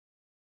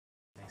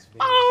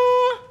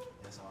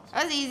That's awesome.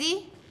 That was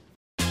easy.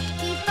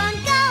 Keep on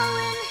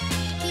going,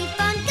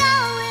 keep on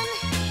going,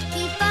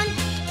 keep on,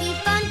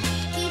 keep on,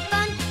 keep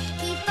on,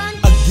 keep on.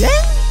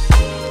 Again?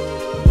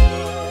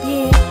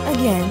 Yeah,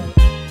 again.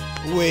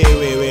 Wait.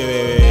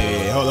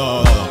 Hold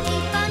on.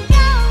 Keep on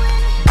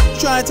going. You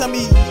trying to tell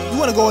me you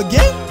want to go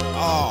again?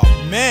 Oh,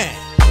 man.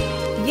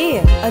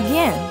 Yeah,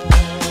 again.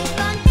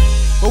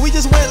 But we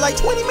just went like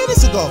 20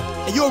 minutes ago,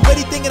 and you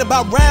already thinking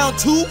about round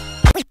 2?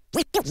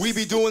 We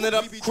be doing it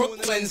up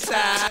Brooklyn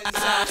side.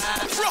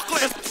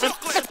 Brooklyn,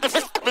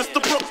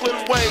 Mr. Brooklyn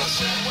way.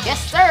 Yes,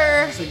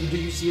 sir. So do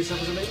you see yourself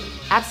as a lady?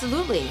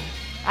 Absolutely.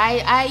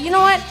 You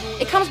know what?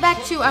 It comes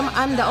back to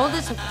I'm the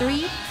oldest of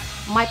 3.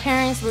 My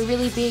parents were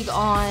really big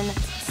on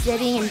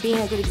setting and being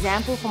a good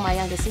example for my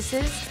younger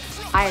sisters.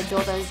 I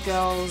adore those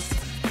girls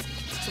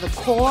to the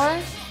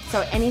core.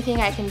 So anything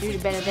I can do to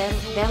better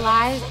their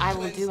lives, I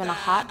will do in a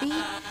heartbeat.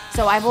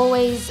 So I've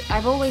always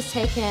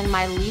taken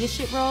my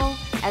leadership role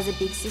as a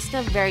big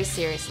sister very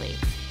seriously.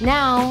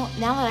 Now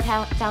that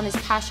I've found this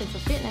passion for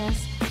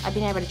fitness, I've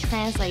been able to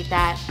translate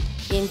that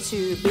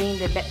into being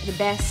the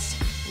best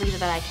leader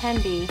that I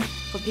can be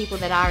for people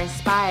that are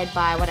inspired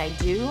by what I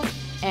do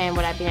and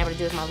what I've been able to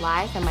do with my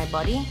life and my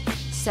body.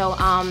 So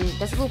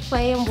there's a little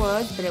play in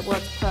words, but it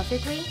works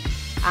perfectly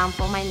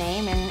for my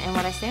name and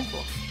what I stand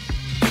for.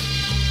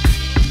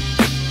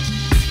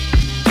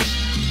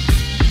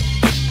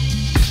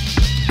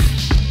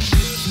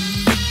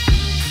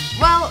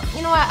 Well,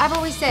 you know what, I've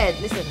always said,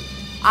 listen,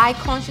 I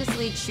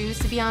consciously choose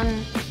to be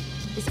on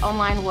this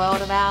online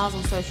world of ours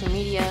on social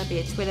media, be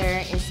it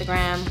Twitter,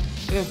 Instagram,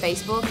 even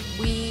Facebook.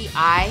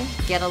 I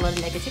get a lot of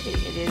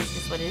negativity. It is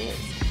just what it is.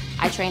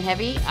 I train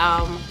heavy.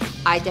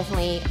 I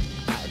definitely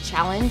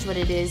challenge what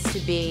it is to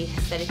be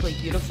aesthetically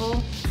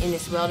beautiful in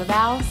this world of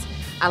ours.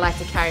 I like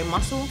to carry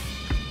muscle,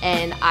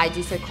 and I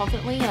do so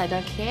confidently, and I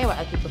don't care what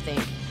other people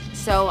think.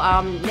 So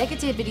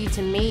negativity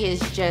to me is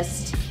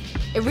just,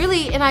 it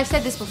really, and I've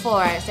said this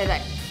before, I said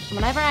that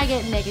whenever I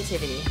get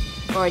negativity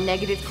or a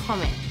negative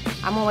comment,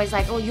 I'm always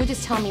like, oh, you're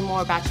just telling me more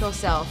about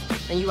yourself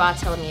than you are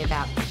telling me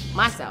about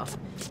myself.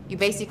 You're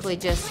basically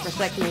just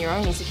reflecting your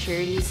own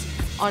insecurities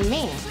on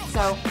me.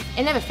 So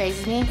it never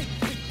phases me.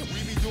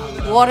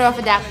 Water off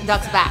a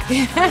duck's back.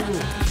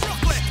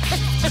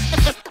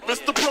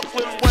 Mr.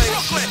 Brooklyn way.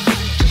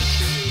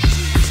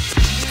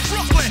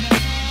 Brooklyn.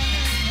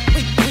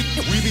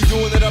 We be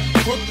doing it up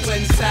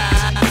Brooklyn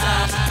side.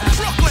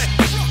 Brooklyn.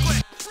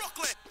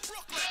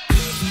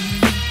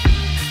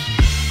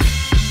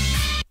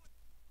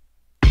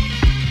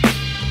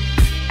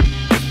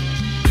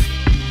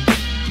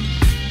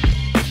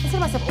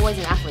 Always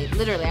an athlete.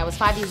 Literally, I was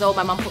 5 years old.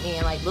 My mom put me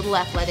in like little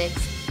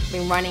athletics.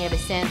 Been running ever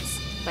since.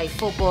 Played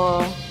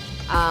football.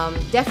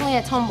 Definitely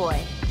a tomboy.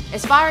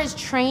 As far as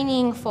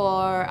training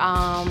for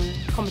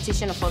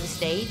competition or for the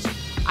stage,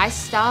 I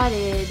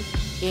started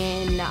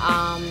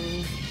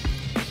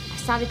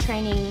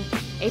training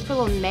April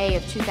or May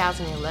of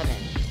 2011.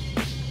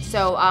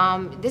 So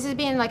this has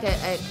been like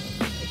a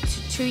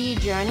 2-year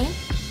journey.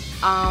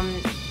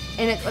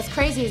 And what's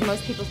crazy is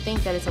most people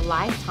think that it's a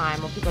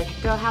lifetime, or people are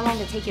like, girl, how long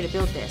did it take you to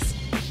build this?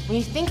 When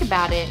you think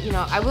about it, you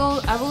know, I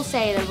will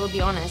say, and I will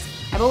be honest,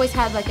 I've always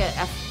had like a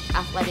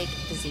athletic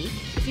physique,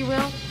 if you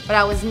will, but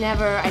I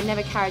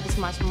never carried this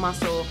much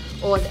muscle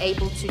or was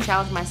able to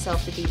challenge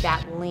myself to be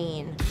that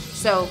lean.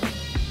 So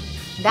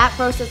that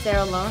process there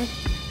alone,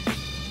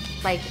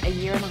 like a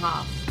year and a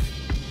half.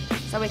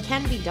 So it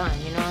can be done,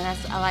 you know, and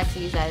I like to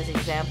use that as an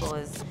example,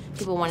 as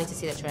people wanting to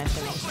see that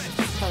transformation.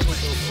 It's totally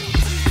doable.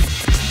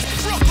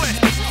 Brooklyn.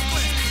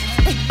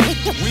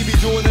 We be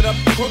doing it up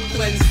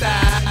Brooklyn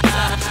style.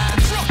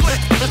 Brooklyn.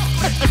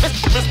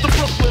 Mr.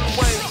 Brooklyn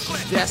way.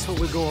 That's what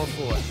we're going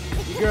for.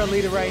 The girl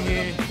leader right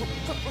here,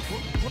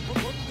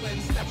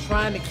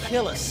 trying to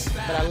kill us,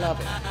 but I love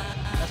it.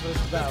 That's what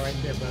it's about right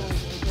there, brother.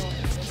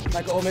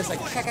 Like an old man's like,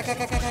 Good.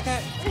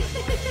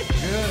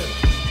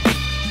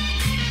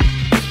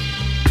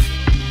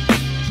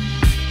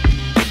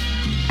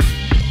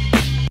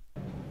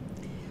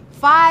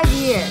 5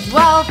 years.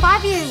 Well,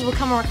 5 years will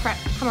come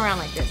around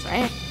like this,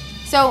 right?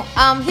 So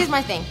here's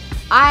my thing.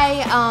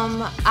 I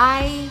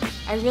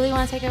really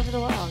want to take over the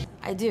world.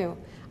 I do.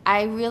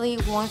 I really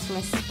want to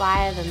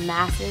inspire the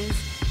masses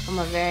from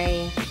a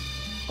very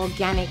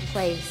organic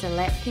place and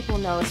let people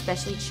know,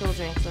 especially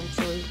children, because I'm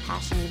truly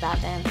passionate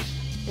about them,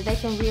 that they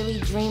can really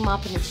dream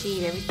up and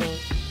achieve everything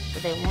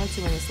that they want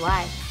to in this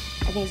life.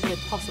 I think it's really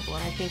possible,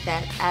 and I think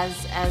that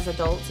as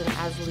adults and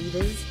as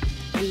leaders,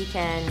 we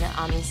can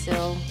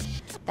instill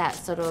that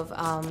sort of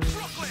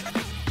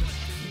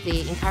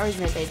the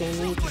encouragement that they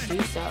need to do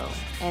so.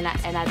 And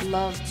I'd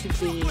love to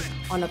be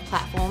on a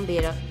platform, be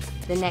it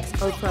the next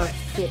Oprah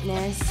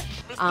Fitness,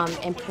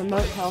 and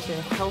promote health in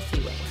a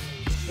healthy way.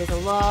 There's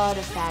a lot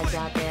of fads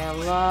out there, a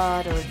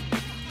lot of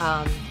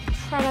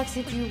products,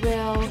 if you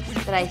will,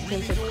 that I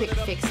think are quick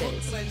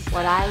fixes.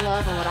 What I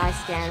love and what I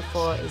stand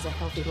for is a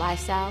healthy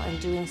lifestyle, and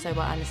doing so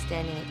by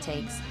understanding it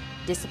takes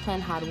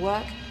discipline, hard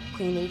work,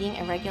 clean eating,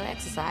 and regular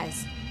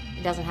exercise.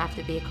 It doesn't have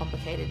to be a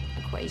complicated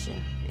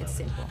equation. It's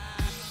simple.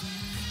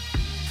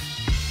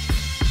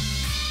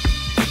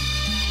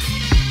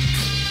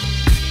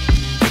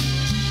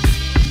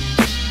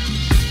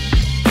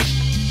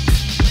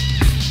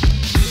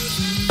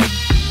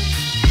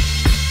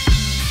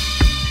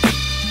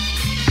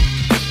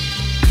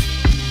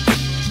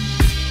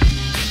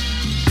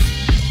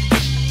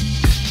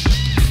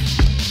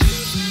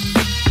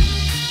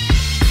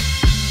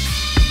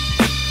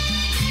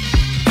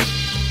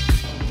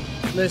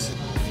 Listen,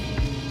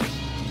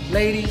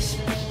 ladies,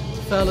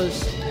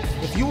 fellas,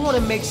 if you want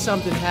to make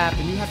something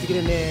happen, you have to get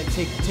in there and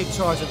take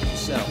charge of it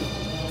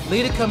yourself.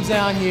 Lita comes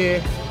down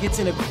here, gets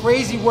in a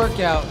crazy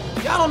workout.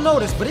 Y'all don't know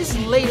this, but it's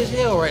late as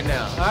hell right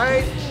now, all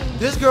right?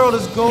 This girl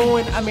is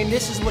going, I mean,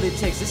 this is what it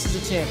takes. This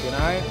is a champion, all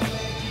right?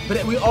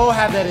 But we all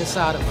have that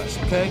inside of us,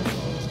 okay?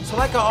 So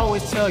like I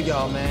always tell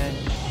y'all, man,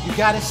 you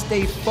gotta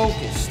stay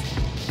focused.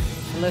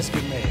 And let's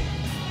get made.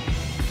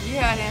 You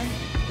heard him.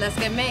 Let's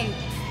get made.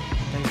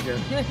 Thanks, girl.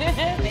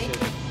 Thank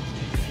you.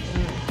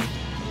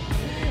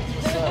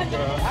 What's up,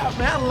 girl?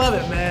 Man, I love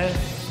it, man.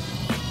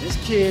 This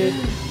kid